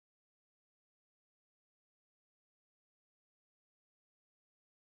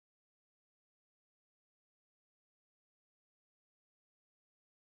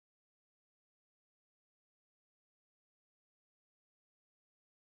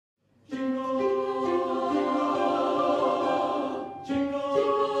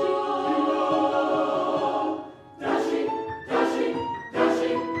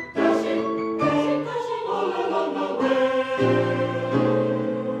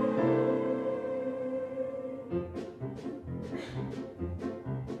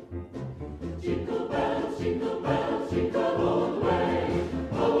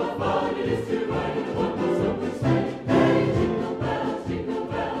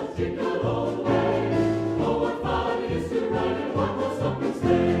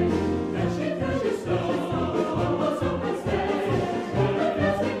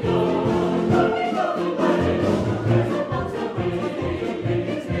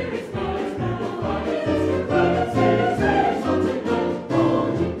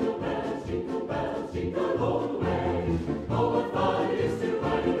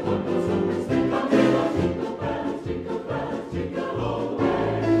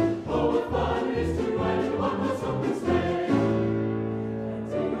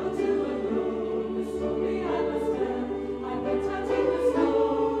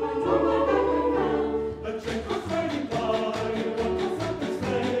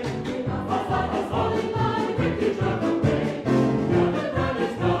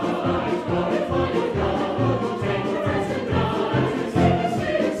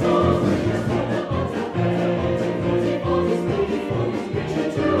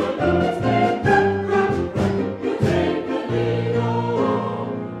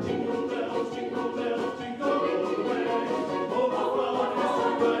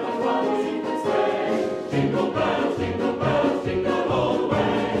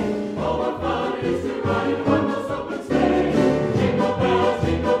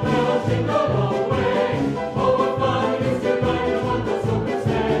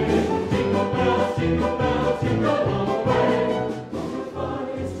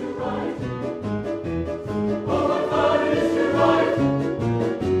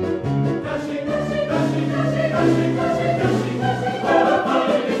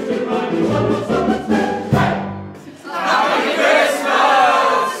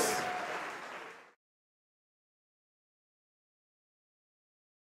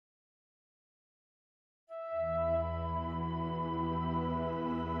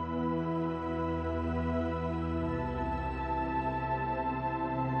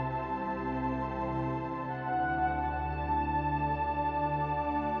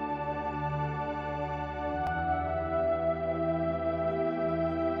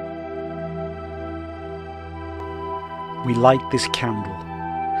we light this candle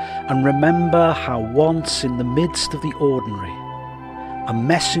and remember how once in the midst of the ordinary, a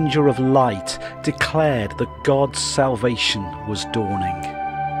messenger of light declared that God's salvation was dawning.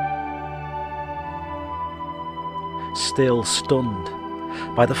 Still stunned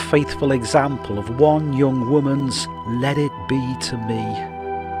by the faithful example of one young woman's "Let it be to me,"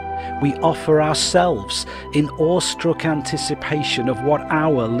 we offer ourselves in awestruck anticipation of what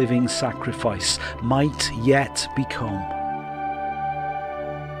our living sacrifice might yet become.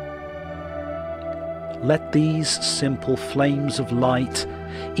 Let these simple flames of light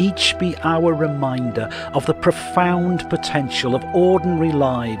each be our reminder of the profound potential of ordinary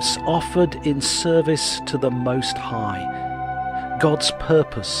lives offered in service to the Most High, God's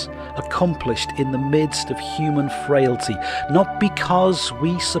purpose accomplished in the midst of human frailty, not because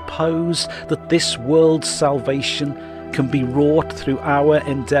we suppose that this world's salvation can be wrought through our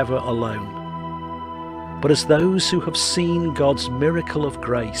endeavour alone, but as those who have seen God's miracle of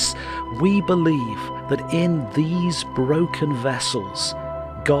grace, we believe that in these broken vessels,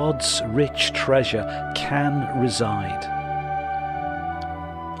 God's rich treasure can reside.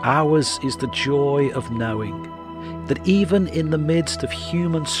 Ours is the joy of knowing that even in the midst of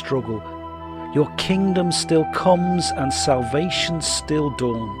human struggle, your kingdom still comes and salvation still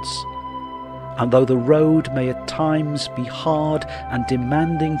dawns. And though the road may at times be hard and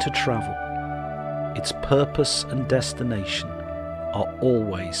demanding to travel, its purpose and destination are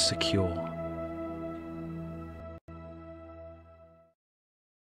always secure.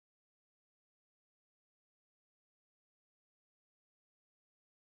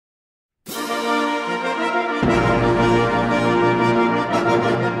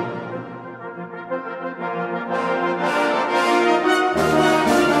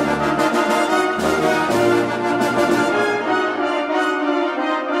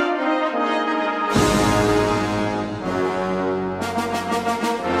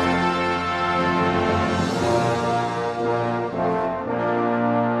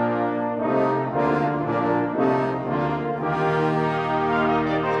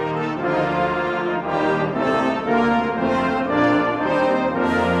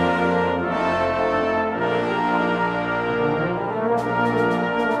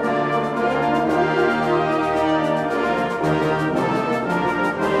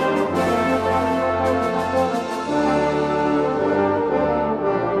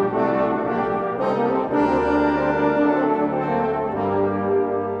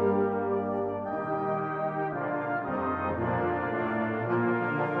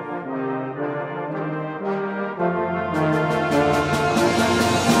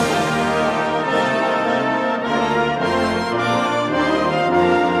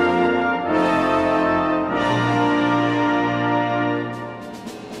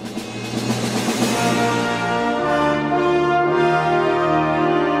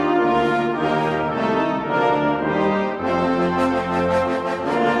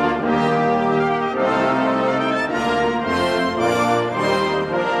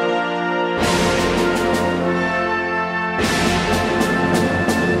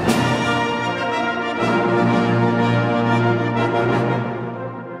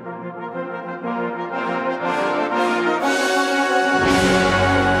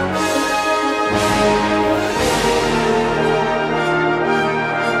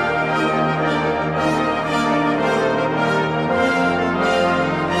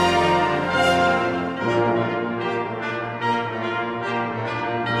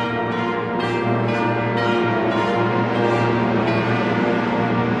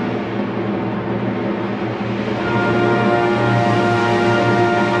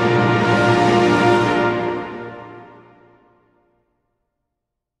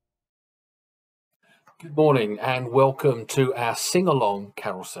 Good morning and welcome to our sing-along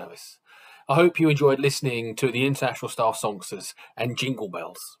carol service. I hope you enjoyed listening to the International Staff Songsters and Jingle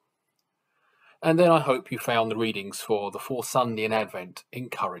Bells. And then I hope you found the readings for the fourth Sunday in Advent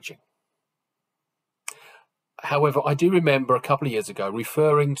encouraging. However, I do remember a couple of years ago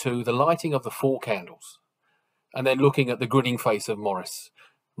referring to the lighting of the 4 candles and then looking at the grinning face of Morris,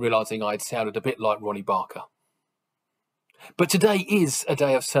 realising I'd sounded a bit like Ronnie Barker. But today is a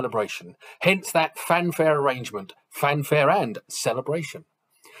day of celebration, hence that fanfare arrangement, fanfare and celebration.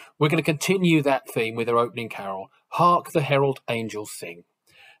 We're going to continue that theme with our opening carol, Hark the Herald Angels Sing.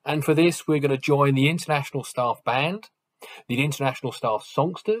 And for this, we're going to join the International Staff Band, the International Staff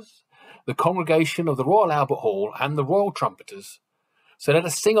Songsters, the congregation of the Royal Albert Hall and the Royal Trumpeters. So let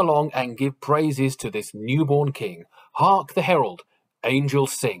us sing along and give praises to this newborn King. Hark the Herald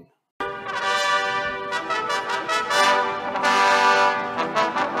Angels Sing.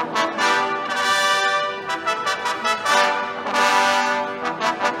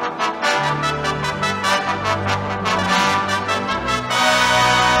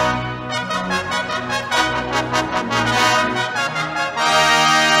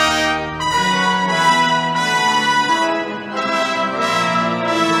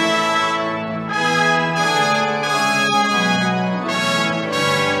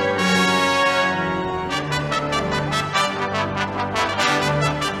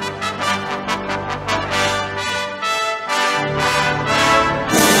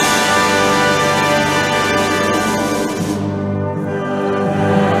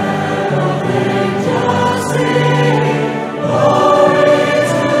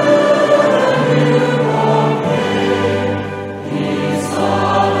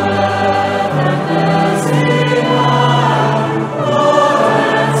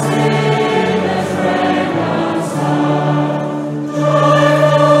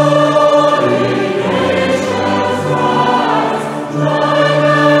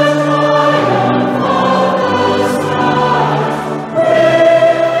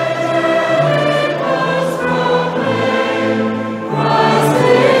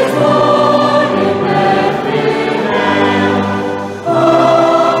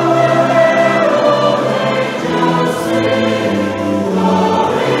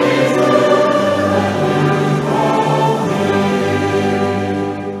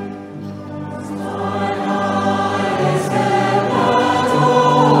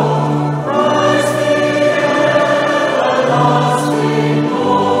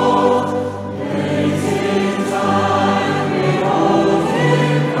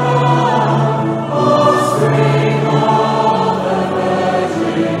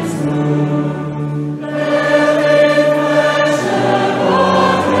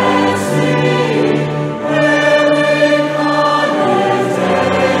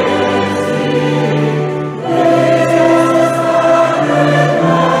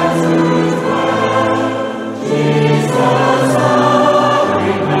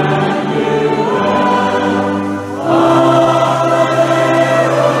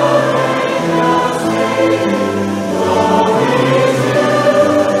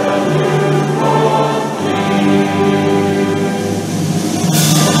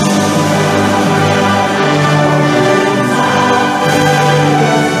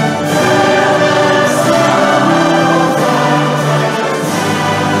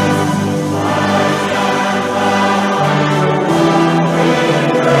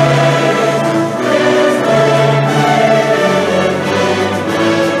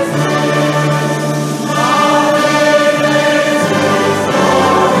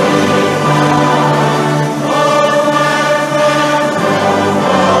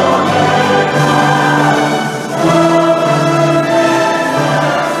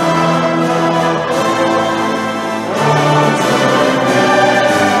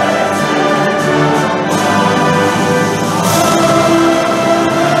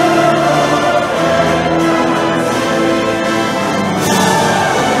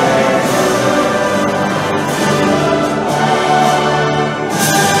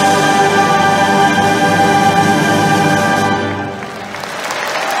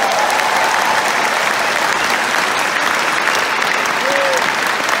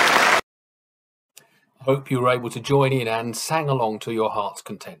 hope you were able to join in and sang along to your heart's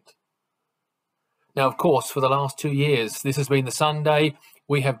content. Now, of course, for the last 2 years, this has been the Sunday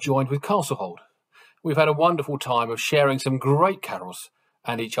we have joined with Castlehold. We've had a wonderful time of sharing some great carols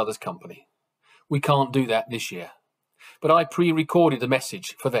and each other's company. We can't do that this year, but I pre-recorded a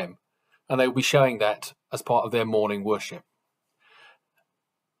message for them, and they will be showing that as part of their morning worship.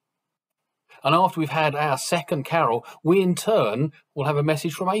 And after we've had our second carol, we in turn will have a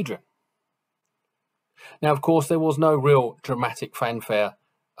message from Adrian. Now, of course, there was no real dramatic fanfare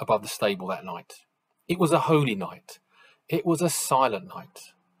above the stable that night. It was a holy night. It was a silent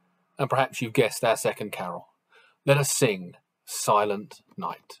night. And perhaps you've guessed our second carol. Let us sing Silent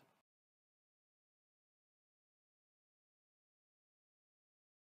Night.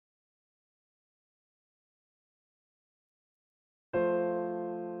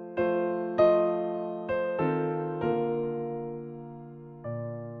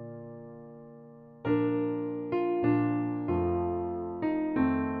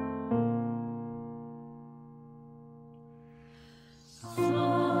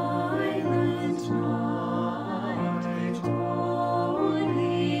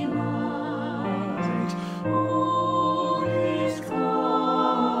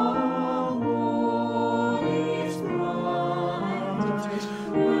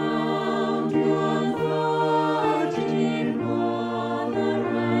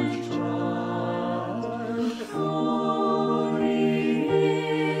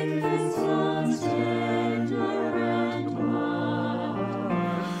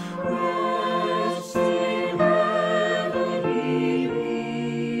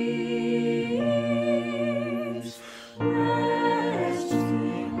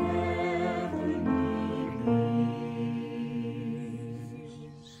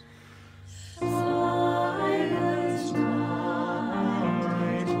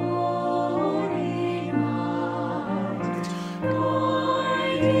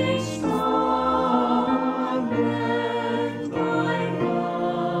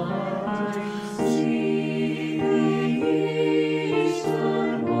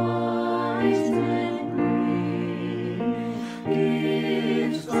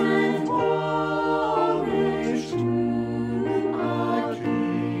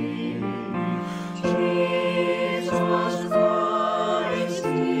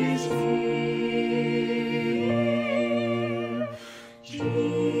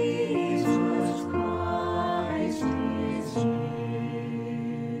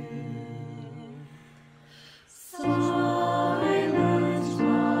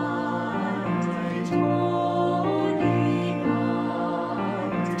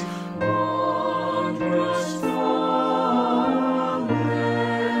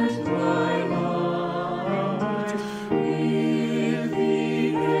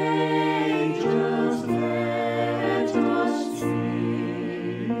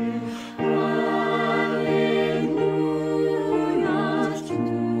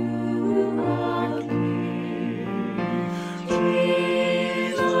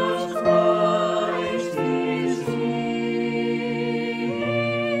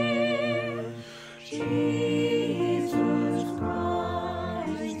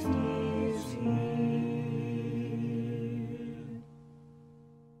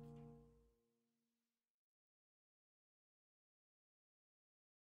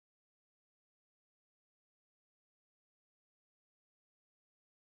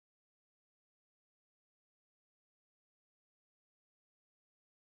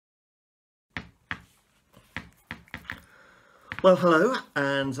 Well, hello,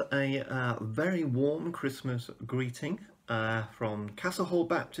 and a very warm Christmas greeting from Castlehold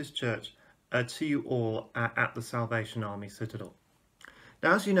Baptist Church to you all at the Salvation Army Citadel.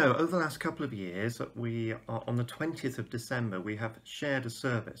 Now, as you know, over the last couple of years, we are on the 20th of December, we have shared a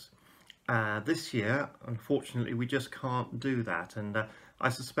service. This year, unfortunately, we just can't do that, and I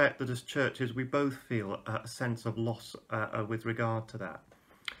suspect that as churches, we both feel a sense of loss with regard to that.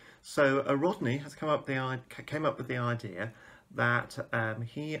 So Rodney has came up with the idea that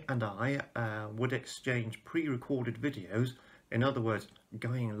he and I would exchange pre-recorded videos, in other words,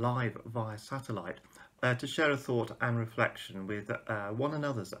 going live via satellite, to share a thought and reflection with one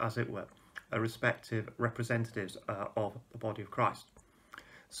another's, as it were, respective representatives of the body of Christ.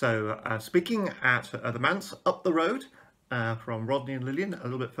 So speaking at the manse up the road from Rodney and Lillian, a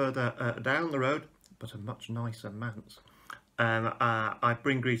little bit further down the road, but a much nicer manse, I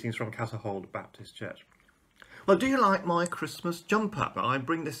bring greetings from Castlehold Baptist Church. Well, do you like my Christmas jumper? I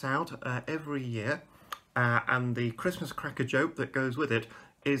bring this out every year, and the Christmas cracker joke that goes with it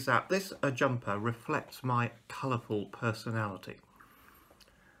is that this jumper reflects my colourful personality.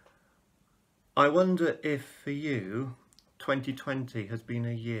 I wonder if for you 2020 has been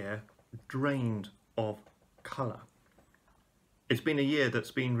a year drained of colour. It's been a year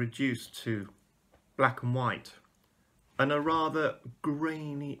that's been reduced to black and white and a rather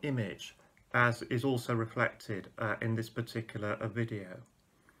grainy image, as is also reflected in this particular video,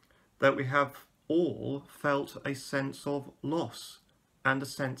 that we have all felt a sense of loss and a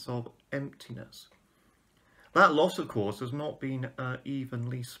sense of emptiness. That loss, of course, has not been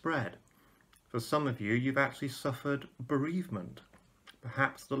evenly spread. For some of you, you've actually suffered bereavement,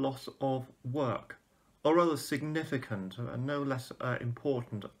 perhaps the loss of work, or other significant and no less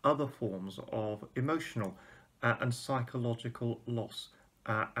important other forms of emotional and psychological loss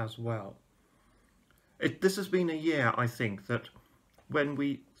as well. This has been a year, I think, that when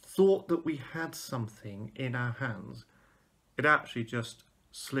we thought that we had something in our hands, it actually just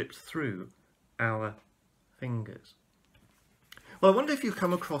slipped through our fingers. Well, I wonder if you've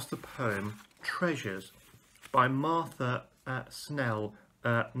come across the poem Treasures by Martha Snell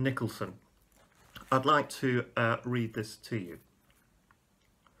Nicholson. I'd like to read this to you.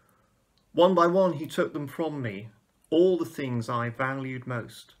 One by one he took them from me, all the things I valued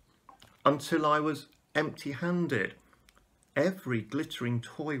most, until I was empty-handed. Every glittering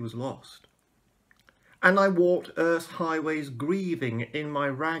toy was lost. And I walked earth's highways grieving in my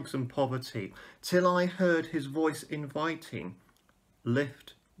rags and poverty, till I heard his voice inviting,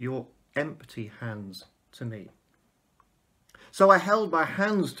 lift your empty hands to me. So I held my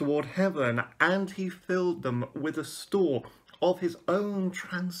hands toward heaven, and he filled them with a store of his own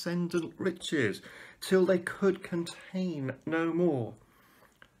transcendent riches, till they could contain no more.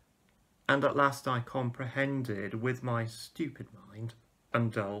 And at last I comprehended with my stupid mind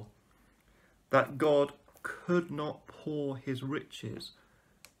and dull, that God could not pour his riches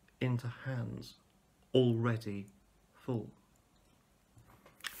into hands already full.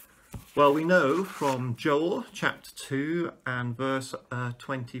 Well, we know from Joel chapter 2 and verse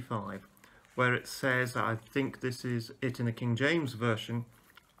 25, where it says, I think this is it in the King James Version,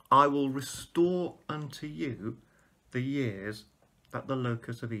 I will restore unto you the years that the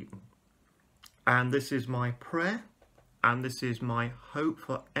locusts have eaten. And this is my prayer, and this is my hope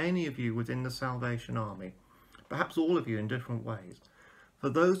for any of you within the Salvation Army, perhaps all of you in different ways. For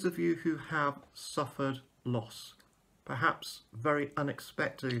those of you who have suffered loss, perhaps very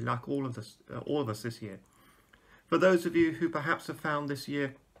unexpectedly, like all of us this year. For those of you who perhaps have found this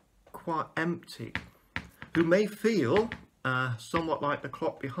year quite empty, who may feel somewhat like the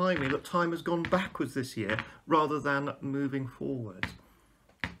clock behind me, that time has gone backwards this year rather than moving forward.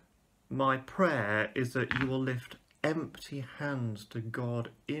 My prayer is that you will lift empty hands to God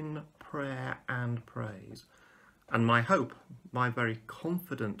in prayer and praise. And my hope, my very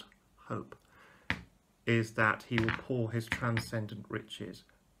confident hope, is that he will pour his transcendent riches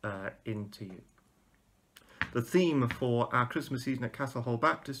into you. The theme for our Christmas season at Castlehall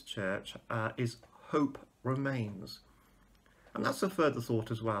Baptist Church is Hope Remains. And that's a further thought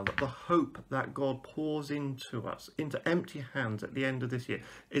as well, that the hope that God pours into us, into empty hands at the end of this year,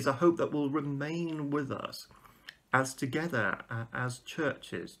 is a hope that will remain with us as together, as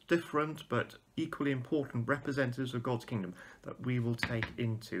churches, different but equally important representatives of God's kingdom, that we will take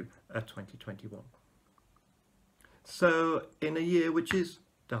into 2021. So in a year which is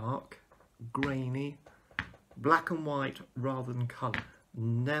dark, grainy, black and white rather than colour,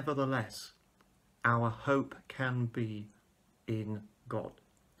 nevertheless, our hope can be in God.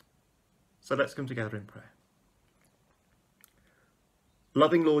 So let's come together in prayer.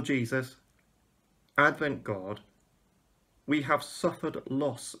 Loving Lord Jesus, Advent God, we have suffered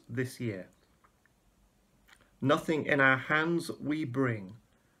loss this year. Nothing in our hands we bring,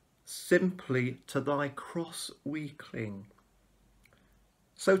 simply to thy cross we cling.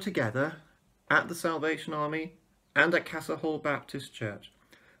 So together, at the Salvation Army and at Castlehall Baptist Church,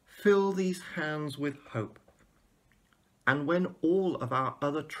 fill these hands with hope. And when all of our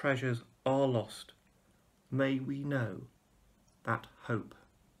other treasures are lost, may we know that hope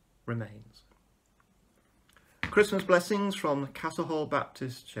remains. Christmas blessings from Castlehall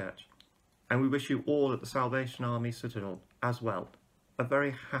Baptist Church, and we wish you all at the Salvation Army Citadel as well a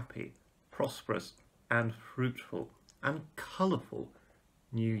very happy, prosperous and fruitful and colourful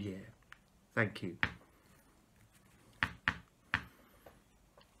new year. Thank you.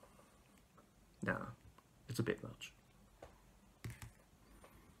 Now, it's a bit much.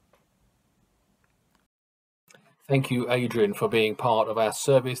 Thank you, Adrian, for being part of our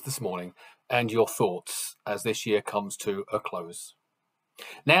service this morning and your thoughts as this year comes to a close.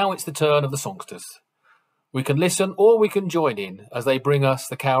 Now it's the turn of the songsters. We can listen or we can join in as they bring us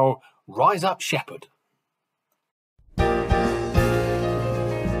the carol, Rise Up Shepherd.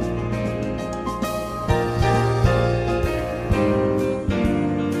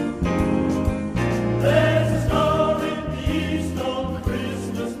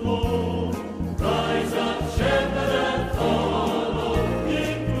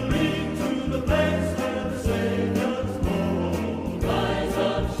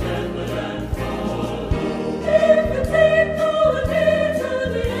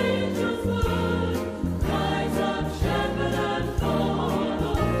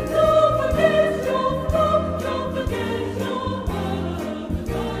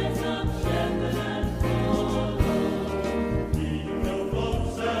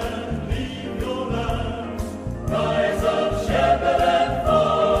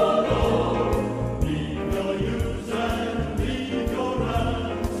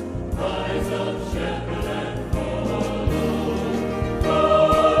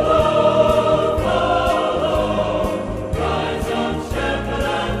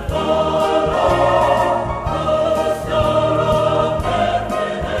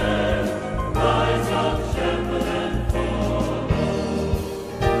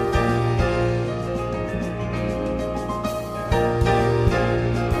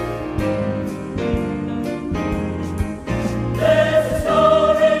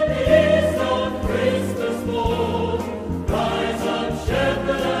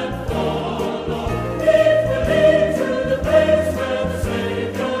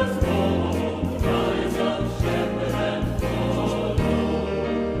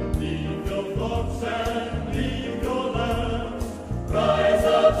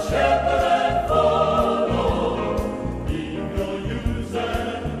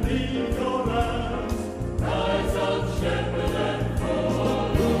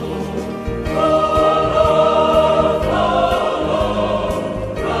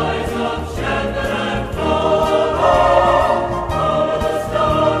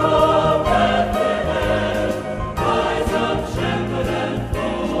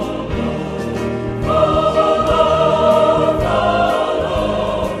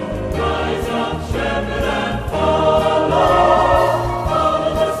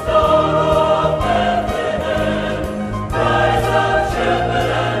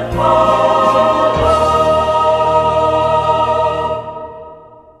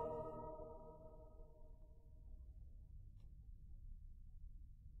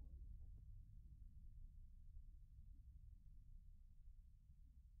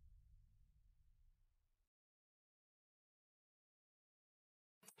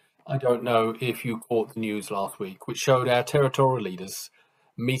 I don't know if you caught the news last week, which showed our territorial leaders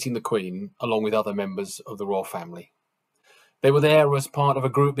meeting the Queen along with other members of the royal family. They were there as part of a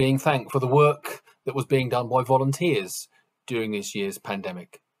group being thanked for the work that was being done by volunteers during this year's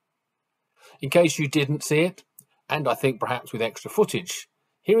pandemic. In case you didn't see it, and I think perhaps with extra footage,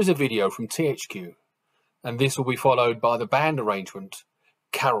 here is a video from THQ, and this will be followed by the band arrangement,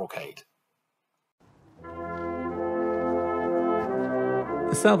 Carolcade.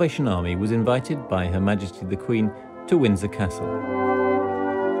 The Salvation Army was invited by Her Majesty the Queen to Windsor Castle.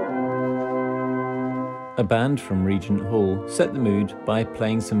 A band from Regent Hall set the mood by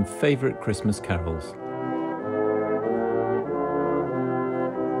playing some favourite Christmas carols.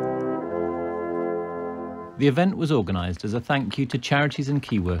 The event was organised as a thank you to charities and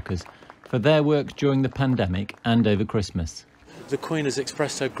key workers for their work during the pandemic and over Christmas. The Queen has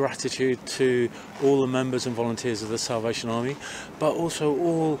expressed her gratitude to all the members and volunteers of the Salvation Army, but also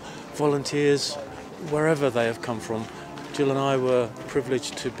all volunteers wherever they have come from. Jill and I were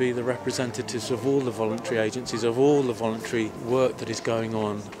privileged to be the representatives of all the voluntary agencies, of all the voluntary work that is going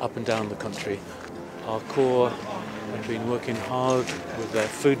on up and down the country. Our Corps have been working hard with their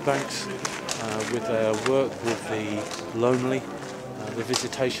food banks, with their work with the lonely, the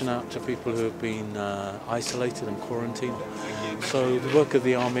visitation out to people who have been isolated and quarantined. So the work of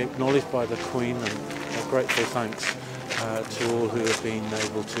the Army acknowledged by the Queen, and a grateful thanks to all who have been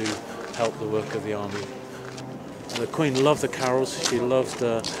able to help the work of the Army. The Queen loved the carols, she loved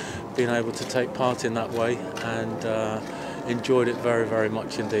being able to take part in that way, and enjoyed it very, very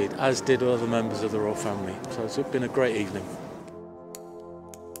much indeed, as did other members of the royal family. So it's been a great evening.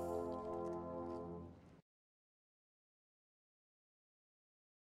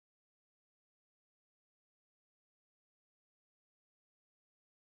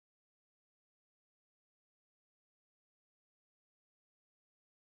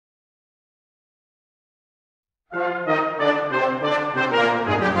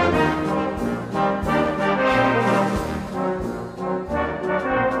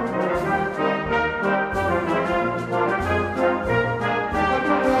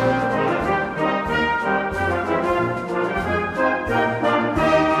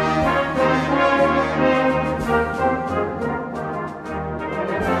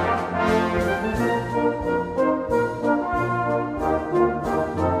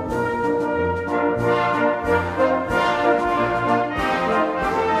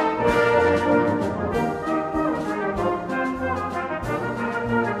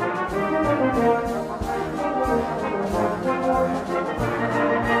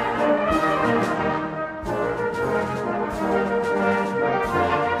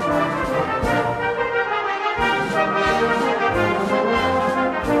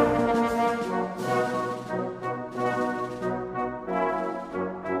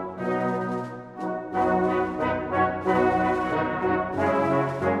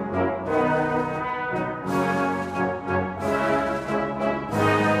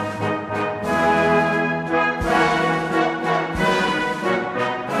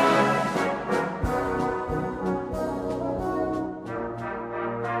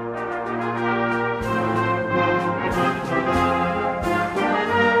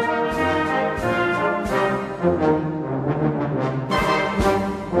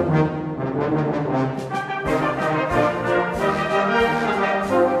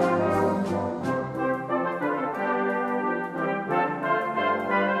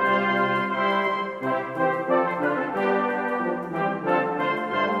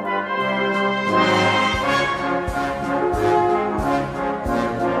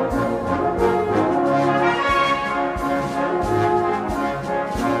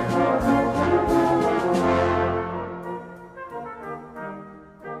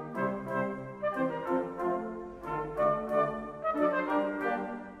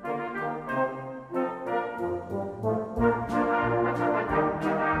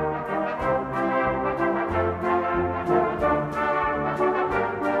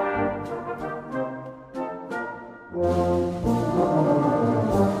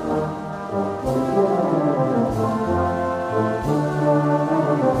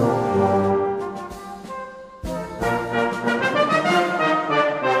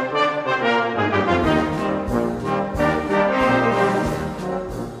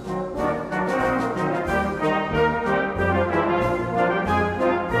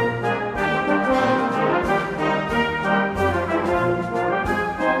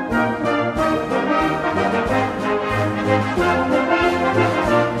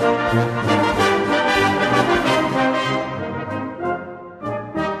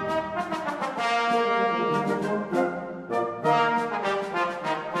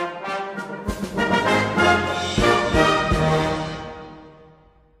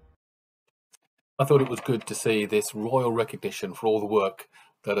 I thought it was good to see this royal recognition for all the work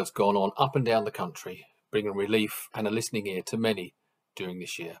that has gone on up and down the country, bringing relief and a listening ear to many during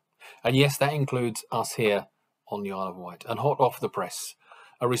this year. And yes, that includes us here on the Isle of Wight. And hot off the press,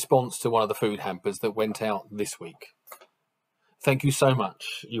 a response to one of the food hampers that went out this week. Thank you so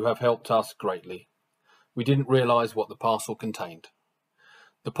much. You have helped us greatly. We didn't realise what the parcel contained.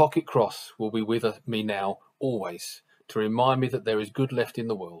 The pocket cross will be with me now, always, to remind me that there is good left in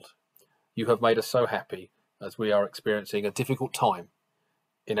the world. You have made us so happy as we are experiencing a difficult time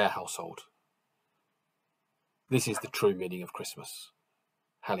in our household. This is the true meaning of Christmas.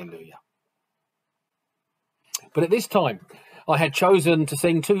 Hallelujah. But at this time, I had chosen to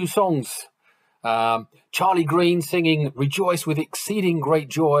sing two songs. Charlie Green singing Rejoice with Exceeding Great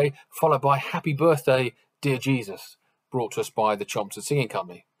Joy, followed by Happy Birthday, Dear Jesus, brought to us by the Chelmsford Singing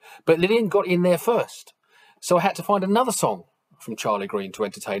Company. But Lillian got in there first, so I had to find another song from Charlie Green to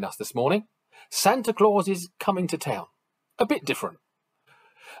entertain us this morning. Santa Claus is Coming to Town. A bit different.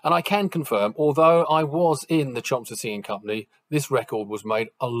 And I can confirm, although I was in the Chelmsford Singing Company, this record was made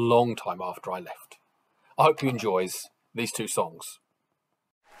a long time after I left. I hope you enjoys these two songs.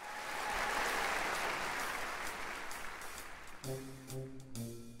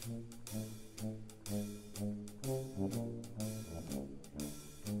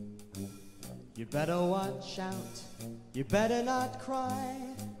 You better watch out, you better not cry,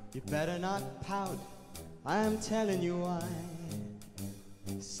 you better not pout, I'm telling you why.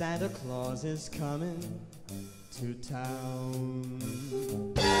 Santa Claus is coming to town.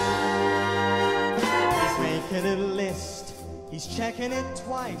 He's making a list, he's checking it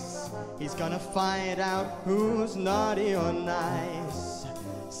twice, he's gonna find out who's naughty or nice.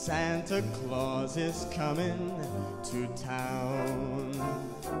 Santa Claus is coming to town.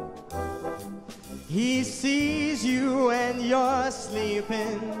 He sees you when you're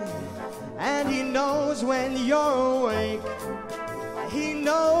sleeping, and he knows when you're awake. He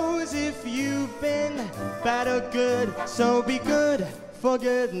knows if you've been bad or good, so be good for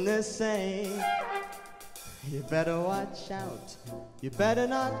goodness sake. You better watch out, you better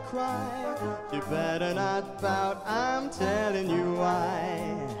not cry, you better not pout, I'm telling you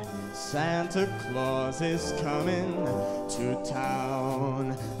why. Santa Claus is coming to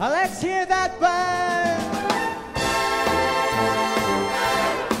town. Now let's hear that band!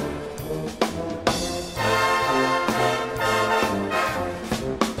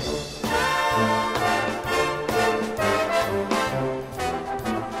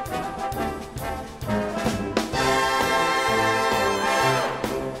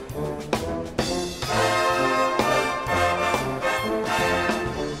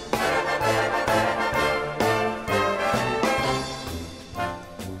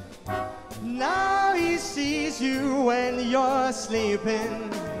 You're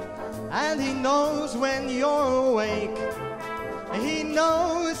sleeping, and he knows when you're awake. He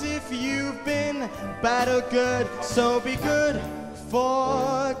knows if you've been bad or good, so be good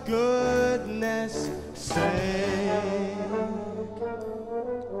for goodness sake.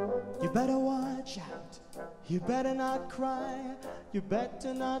 You better watch out, you better not cry, you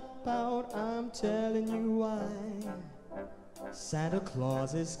better not pout, I'm telling you why. Santa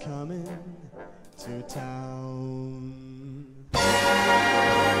Claus is coming to town.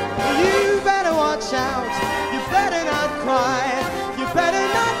 You better watch out, you better not cry, you better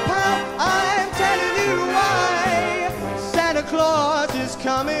not pout, I'm telling you why. Santa Claus is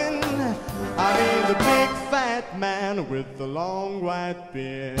coming, I mean the big fat man with the long white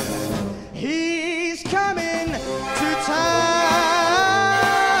beard. He's coming to town.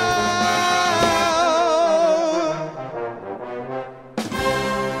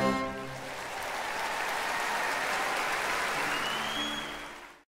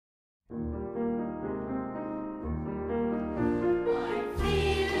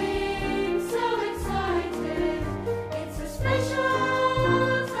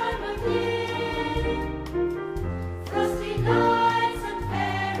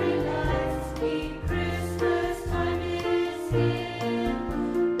 Christmas time is here.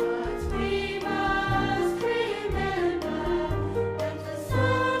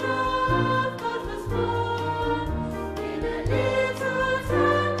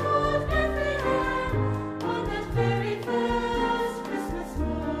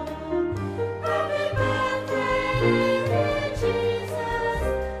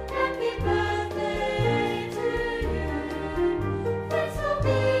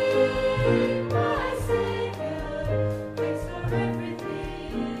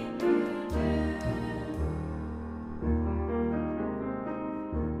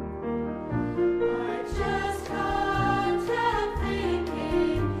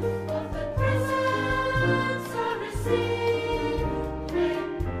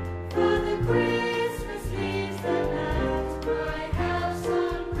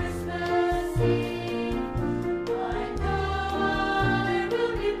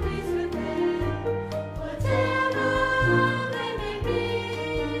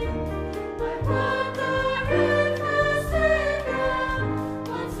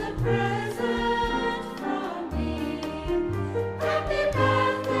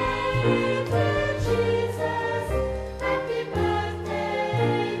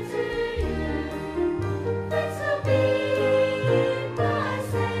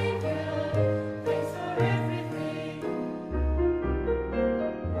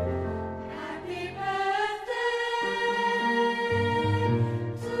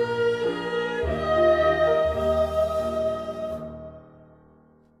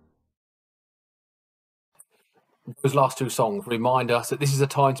 Those last two songs remind us that this is a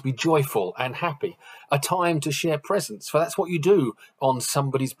time to be joyful and happy, a time to share presents, for that's what you do on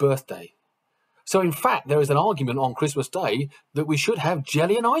somebody's birthday. So in fact, there is an argument on Christmas Day that we should have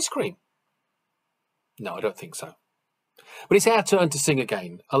jelly and ice cream. No, I don't think so. But it's our turn to sing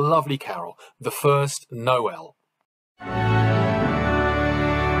again, a lovely carol, The First Noel.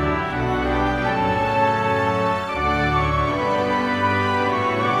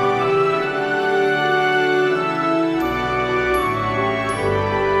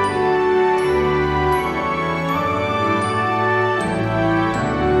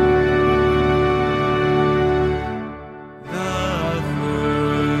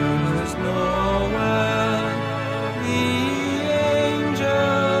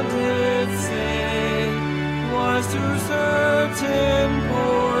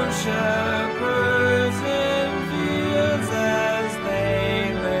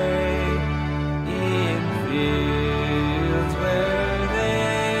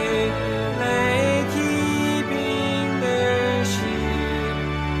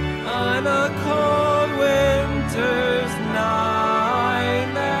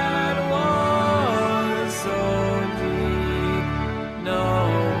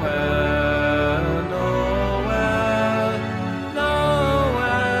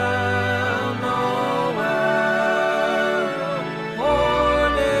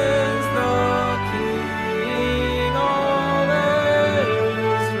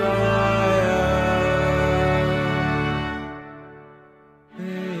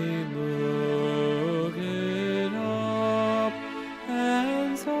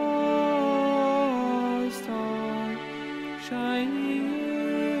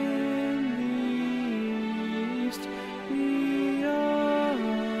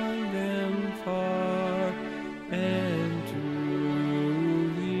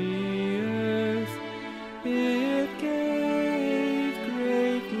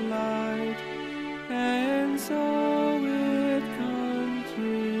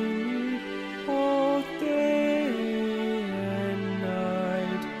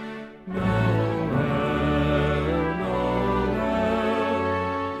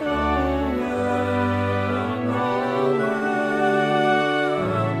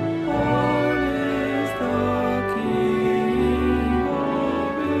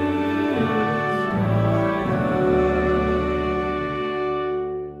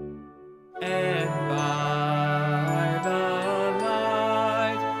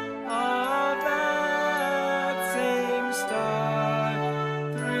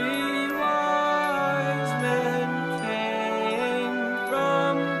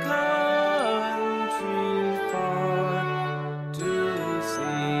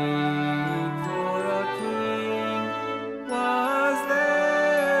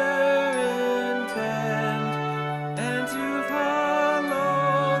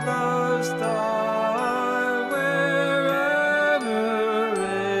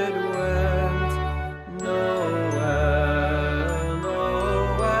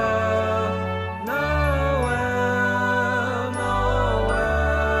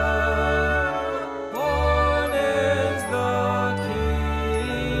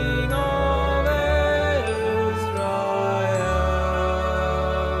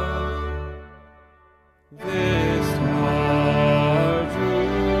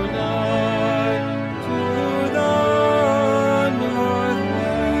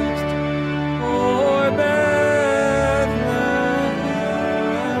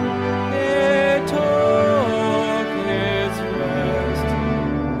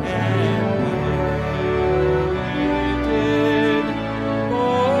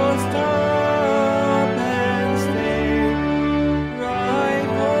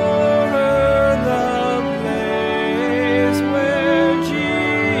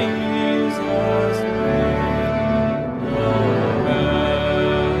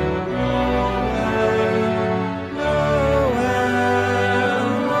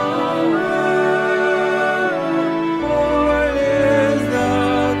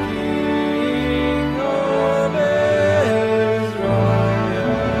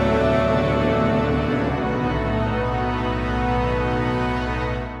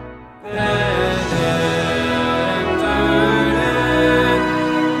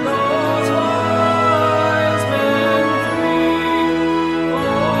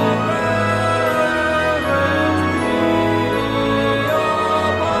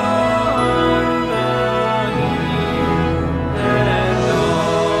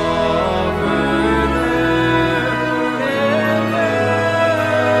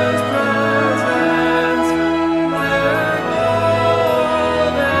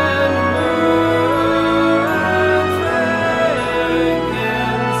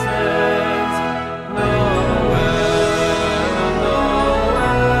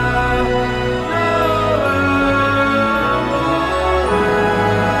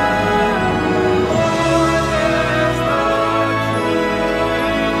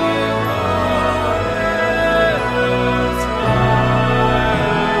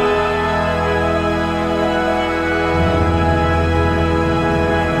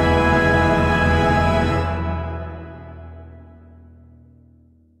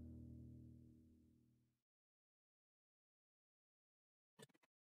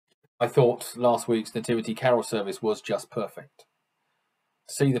 I thought last week's Nativity Carol service was just perfect.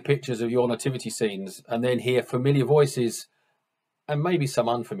 See the pictures of your nativity scenes and then hear familiar voices and maybe some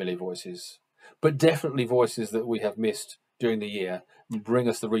unfamiliar voices, but definitely voices that we have missed during the year, bring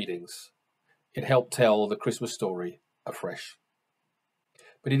us the readings. It helped tell the Christmas story afresh.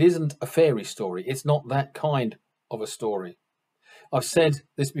 But it isn't a fairy story. It's not that kind of a story. I've said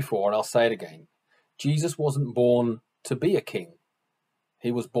this before and I'll say it again. Jesus wasn't born to be a king.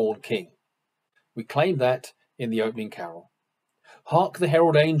 He was born king. We claim that in the opening carol. Hark the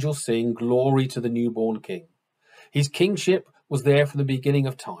herald angels sing, glory to the newborn king. His kingship was there from the beginning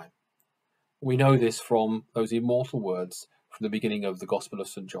of time. We know this from those immortal words from the beginning of the Gospel of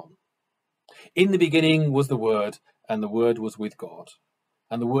St. John. In the beginning was the Word, and the Word was with God,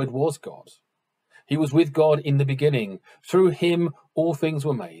 and the Word was God. He was with God in the beginning. Through him all things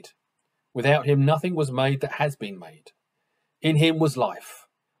were made. Without him nothing was made that has been made. In him was life,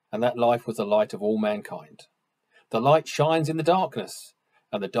 and that life was the light of all mankind. The light shines in the darkness,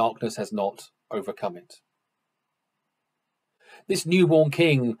 and the darkness has not overcome it. This newborn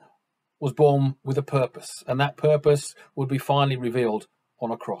king was born with a purpose, and that purpose would be finally revealed on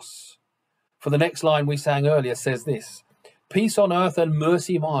a cross. For the next line we sang earlier says this: peace on earth and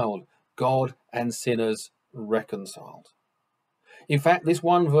mercy mild, God and sinners reconciled. In fact, this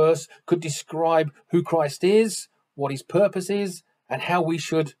one verse could describe who Christ is, what his purpose is, and how we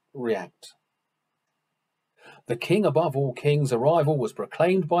should react. The King above all kings' arrival was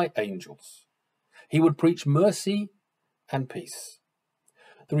proclaimed by angels. He would preach mercy and peace,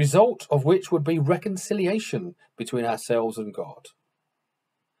 the result of which would be reconciliation between ourselves and God.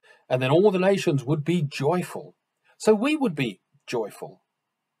 And then all the nations would be joyful. So we would be joyful.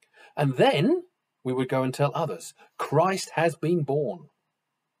 And then we would go and tell others, Christ has been born.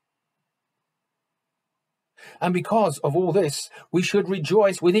 And because of all this, we should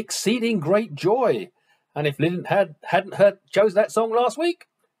rejoice with exceeding great joy. And if Lynn hadn't chosen that song last week,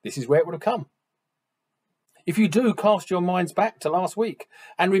 this is where it would have come. If you do, cast your minds back to last week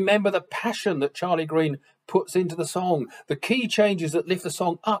and remember the passion that Charlie Green puts into the song, the key changes that lift the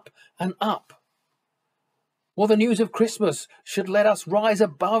song up and up. Well, the news of Christmas should let us rise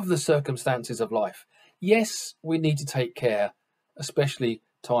above the circumstances of life. Yes, we need to take care, especially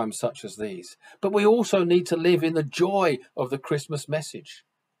times such as these, but we also need to live in the joy of the Christmas message.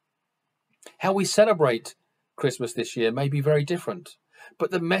 How we celebrate Christmas this year may be very different,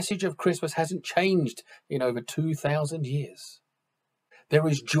 but the message of Christmas hasn't changed in over 2,000 years. There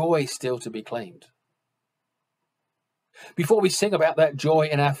is joy still to be claimed. Before we sing about that joy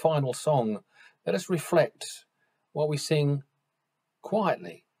in our final song, let us reflect while we sing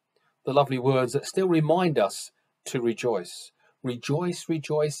quietly the lovely words that still remind us to rejoice. Rejoice,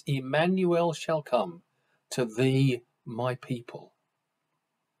 rejoice, Emmanuel shall come, to thee, my people.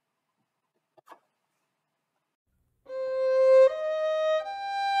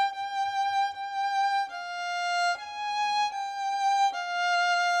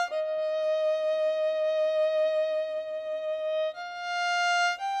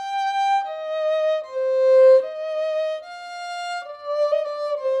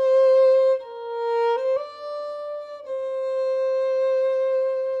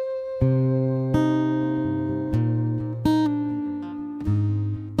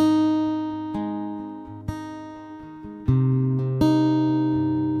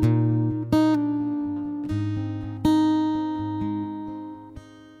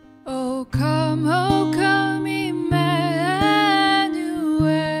 Oh come, Emmanuel,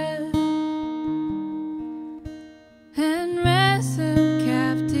 and ransom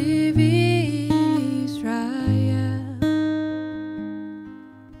captive Israel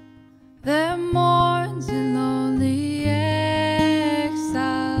that mourns in lonely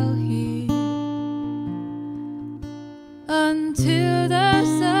exile here, until the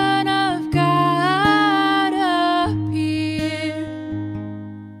Son of God appear.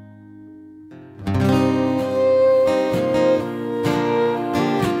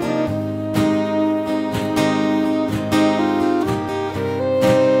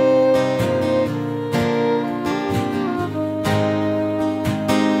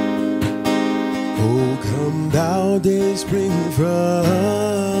 Oh, come thou day spring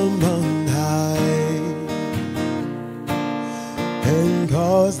from on high, and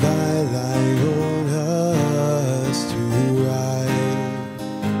cause thy light on us to rise.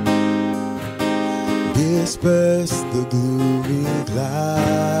 Disperse the gloomy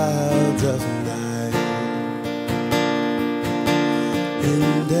clouds of night,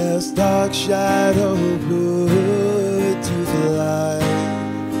 in death's dark shadow put to flight.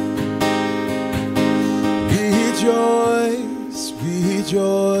 Rejoice,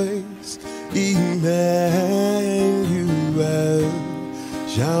 rejoice, Emmanuel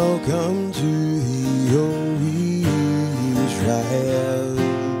shall come to thee, O Israel.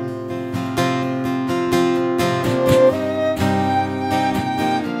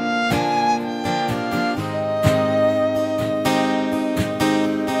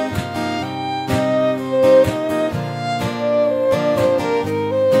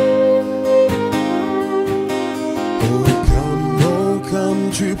 Oh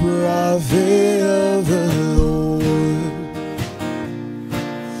come, true prophet of the Lord,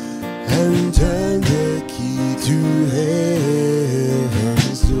 and turn the key to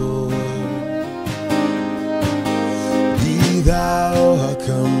heaven's door. Be thou our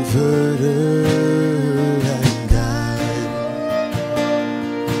comforter and guide,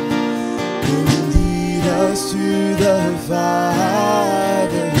 and lead us to the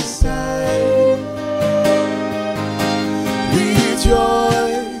Father's side.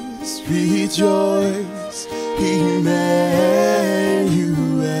 Rejoice, rejoice, Emmanuel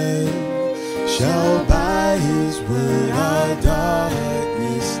shall by his word our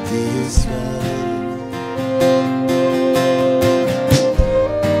darkness dispel.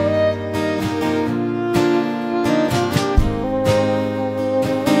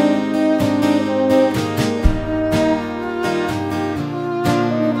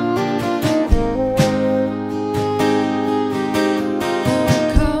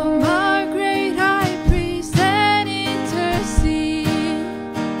 Come, our great high priest, and intercede.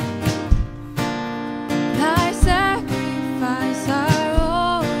 Thy sacrifice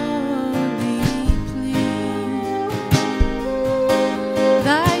our only plea.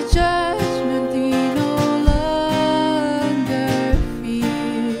 Thy judgment we no longer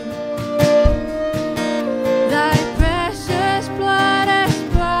fear. Thy precious blood has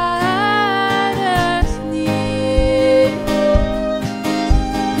brought us near.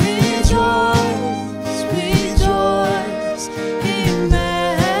 Rejoice, rejoice, Emmanuel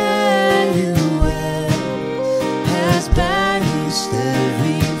has banished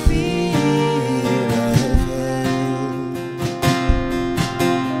every fear of hell.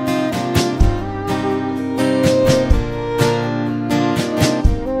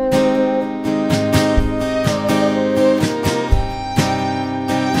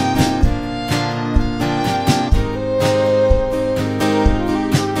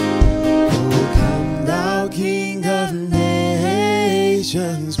 Oh, come thou King of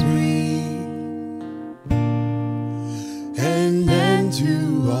nations, bring an end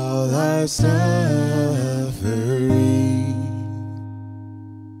to all our suffering.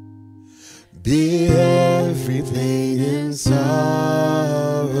 Be every pain and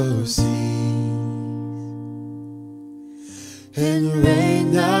sorrow cease, and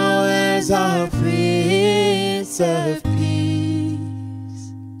reign now as our Prince of Peace.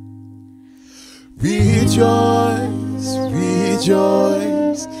 Rejoice,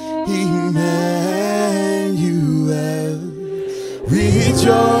 rejoice, Emmanuel.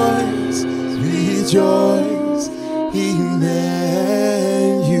 Rejoice, rejoice, Emmanuel.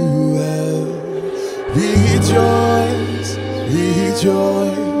 Rejoice,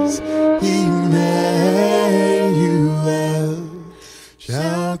 rejoice, Emmanuel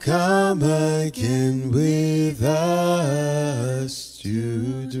shall come again with us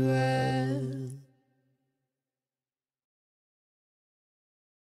to dwell.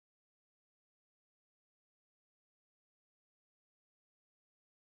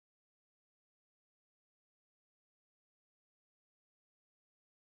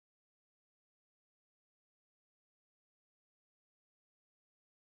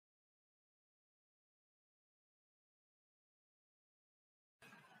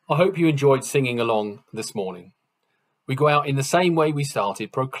 I hope you enjoyed singing along this morning. We go out in the same way we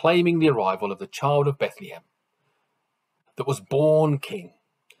started, proclaiming the arrival of the child of Bethlehem that was born King.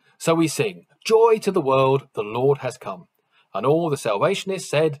 So we sing, "Joy to the world, the Lord has come." And all the Salvationists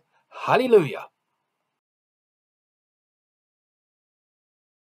said, "Hallelujah."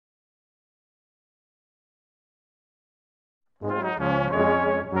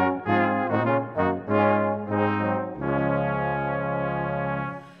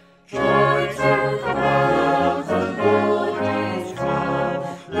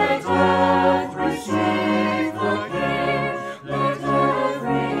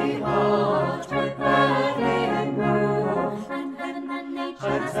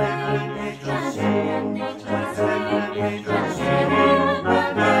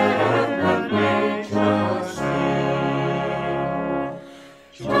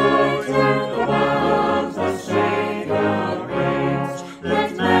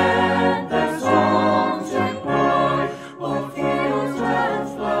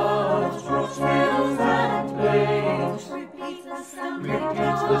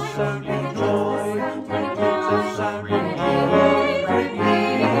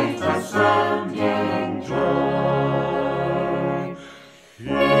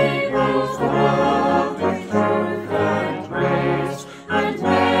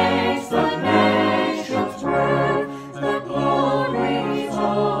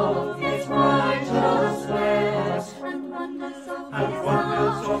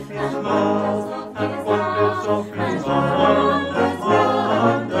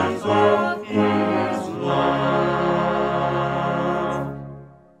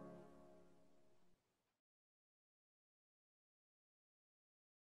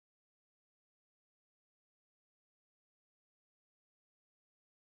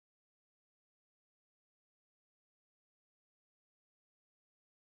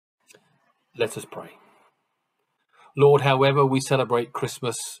 Let us pray. Lord, however we celebrate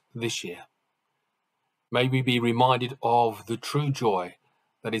Christmas this year, may we be reminded of the true joy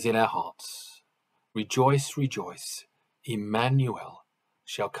that is in our hearts. Rejoice, rejoice, Emmanuel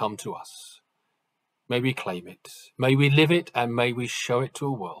shall come to us. May we claim it, may we live it, and may we show it to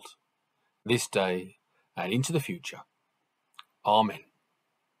a world this day and into the future. Amen.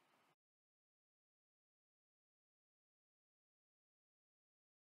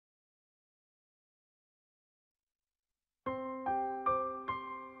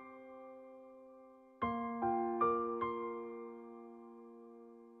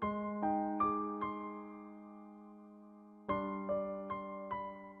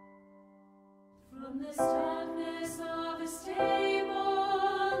 From the starkness of a stable,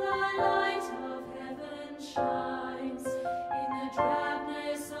 the light of heaven shines. In the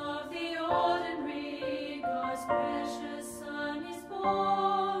drabness of the ordinary, God's precious Son is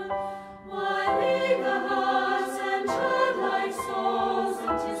born. While eager hearts and childlike souls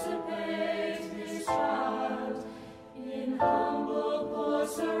anticipate His child, in humble poor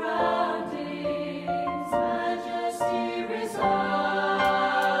surroundings, majesty resides.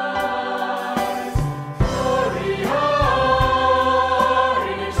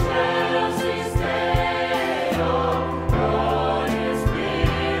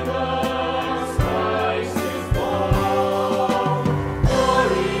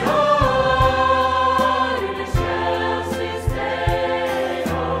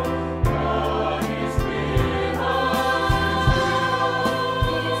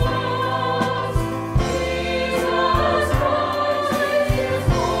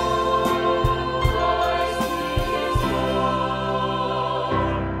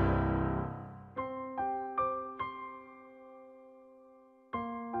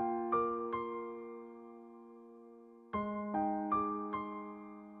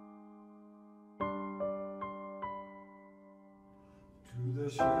 To the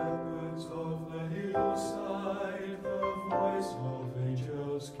shepherds of the hillside, the voice of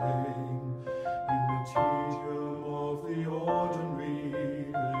angels came. In the tedium of the ordinary,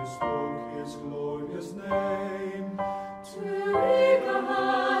 they spoke His glorious name. To eager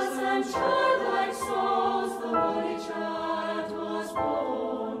hearts